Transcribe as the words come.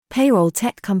payroll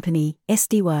tech company,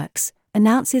 SD Worx,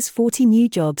 announces 40 new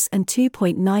jobs and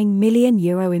 €2.9 million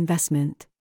investment.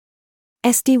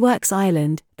 SD Worx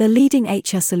Ireland, the leading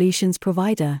HR solutions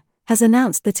provider, has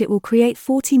announced that it will create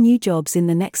 40 new jobs in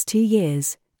the next 2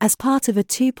 years, as part of a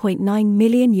 €2.9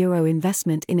 million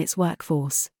investment in its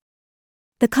workforce.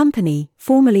 The company,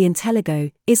 formerly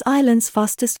Intelligo, is Ireland's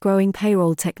fastest-growing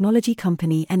payroll technology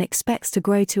company and expects to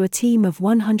grow to a team of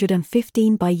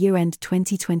 115 by year-end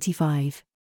 2025.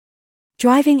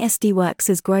 Driving SD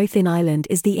Worx's growth in Ireland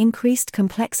is the increased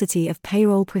complexity of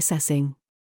payroll processing.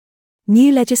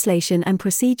 New legislation and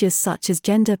procedures such as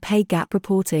gender pay gap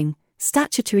reporting,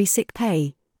 statutory sick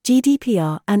pay,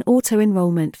 GDPR and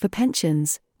auto-enrolment for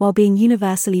pensions, while being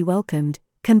universally welcomed,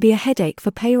 can be a headache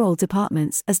for payroll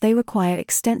departments as they require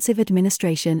extensive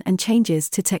administration and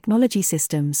changes to technology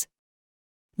systems.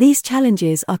 These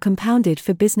challenges are compounded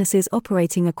for businesses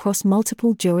operating across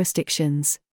multiple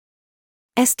jurisdictions.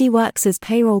 SD Worx's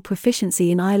Payroll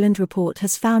Proficiency in Ireland report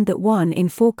has found that 1 in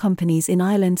 4 companies in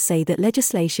Ireland say that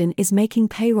legislation is making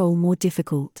payroll more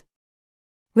difficult.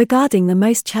 Regarding the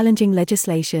most challenging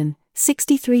legislation,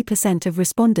 63% of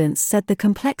respondents said the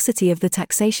complexity of the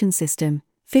taxation system,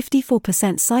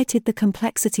 54% cited the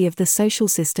complexity of the social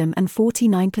system, and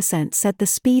 49% said the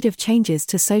speed of changes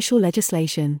to social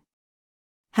legislation.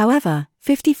 However,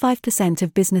 55%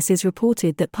 of businesses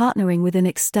reported that partnering with an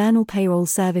external payroll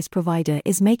service provider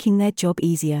is making their job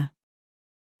easier.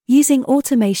 Using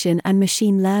automation and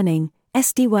machine learning,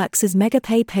 SD Worx's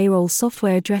MegaPay payroll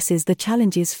software addresses the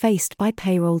challenges faced by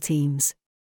payroll teams.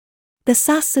 The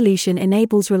SaaS solution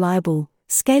enables reliable,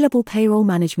 scalable payroll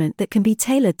management that can be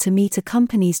tailored to meet a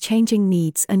company's changing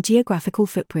needs and geographical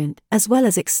footprint, as well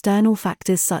as external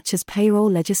factors such as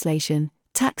payroll legislation,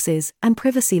 taxes, and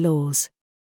privacy laws.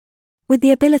 With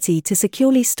the ability to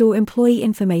securely store employee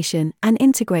information and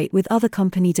integrate with other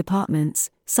company departments,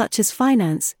 such as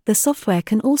finance, the software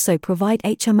can also provide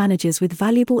HR managers with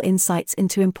valuable insights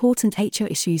into important HR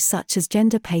issues such as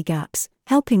gender pay gaps,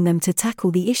 helping them to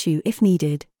tackle the issue if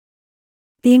needed.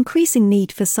 The increasing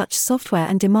need for such software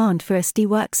and demand for SD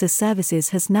Worx's services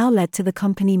has now led to the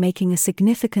company making a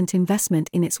significant investment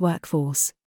in its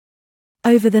workforce.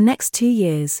 Over the next 2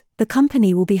 years, the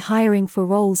company will be hiring for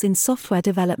roles in software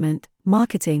development,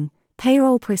 marketing,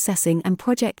 payroll processing and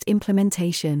project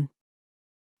implementation.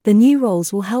 The new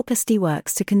roles will help SD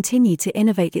Worx to continue to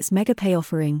innovate its MegaPay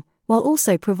offering, while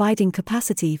also providing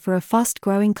capacity for a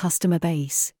fast-growing customer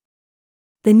base.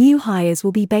 The new hires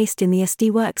will be based in the SD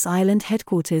Worx Ireland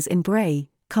headquarters in Bray,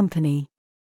 company.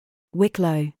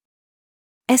 Wicklow.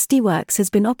 SD Worx has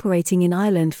been operating in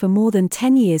Ireland for more than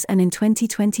 10 years, and in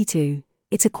 2022,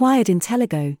 it acquired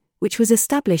Intelligo, which was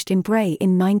established in Bray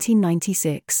in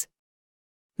 1996.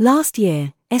 Last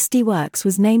year, SD Worx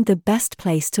was named the best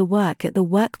place to work at the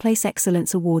Workplace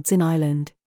Excellence Awards in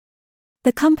Ireland.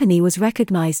 The company was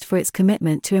recognised for its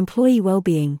commitment to employee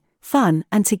wellbeing, fun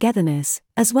and togetherness,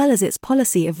 as well as its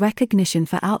policy of recognition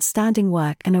for outstanding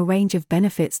work and a range of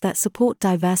benefits that support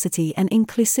diversity and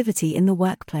inclusivity in the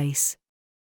workplace.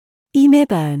 Eimear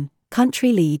Byrne,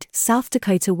 country lead, South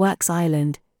Dakota Worx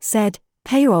Ireland, said,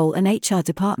 "Payroll and HR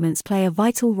departments play a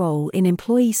vital role in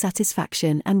employee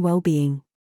satisfaction and well-being.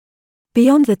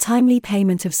 Beyond the timely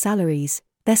payment of salaries,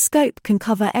 their scope can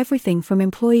cover everything from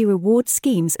employee reward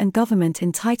schemes and government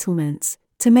entitlements,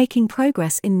 to making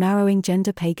progress in narrowing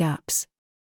gender pay gaps.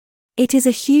 It is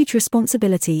a huge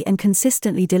responsibility, and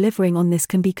consistently delivering on this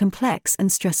can be complex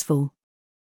and stressful.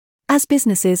 As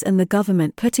businesses and the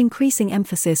government put increasing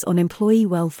emphasis on employee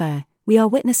welfare, we are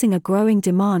witnessing a growing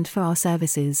demand for our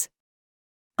services.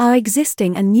 Our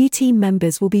existing and new team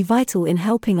members will be vital in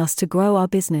helping us to grow our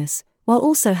business, while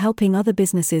also helping other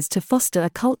businesses to foster a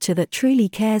culture that truly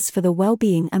cares for the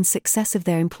well-being and success of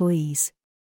their employees."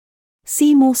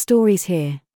 See more stories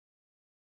here.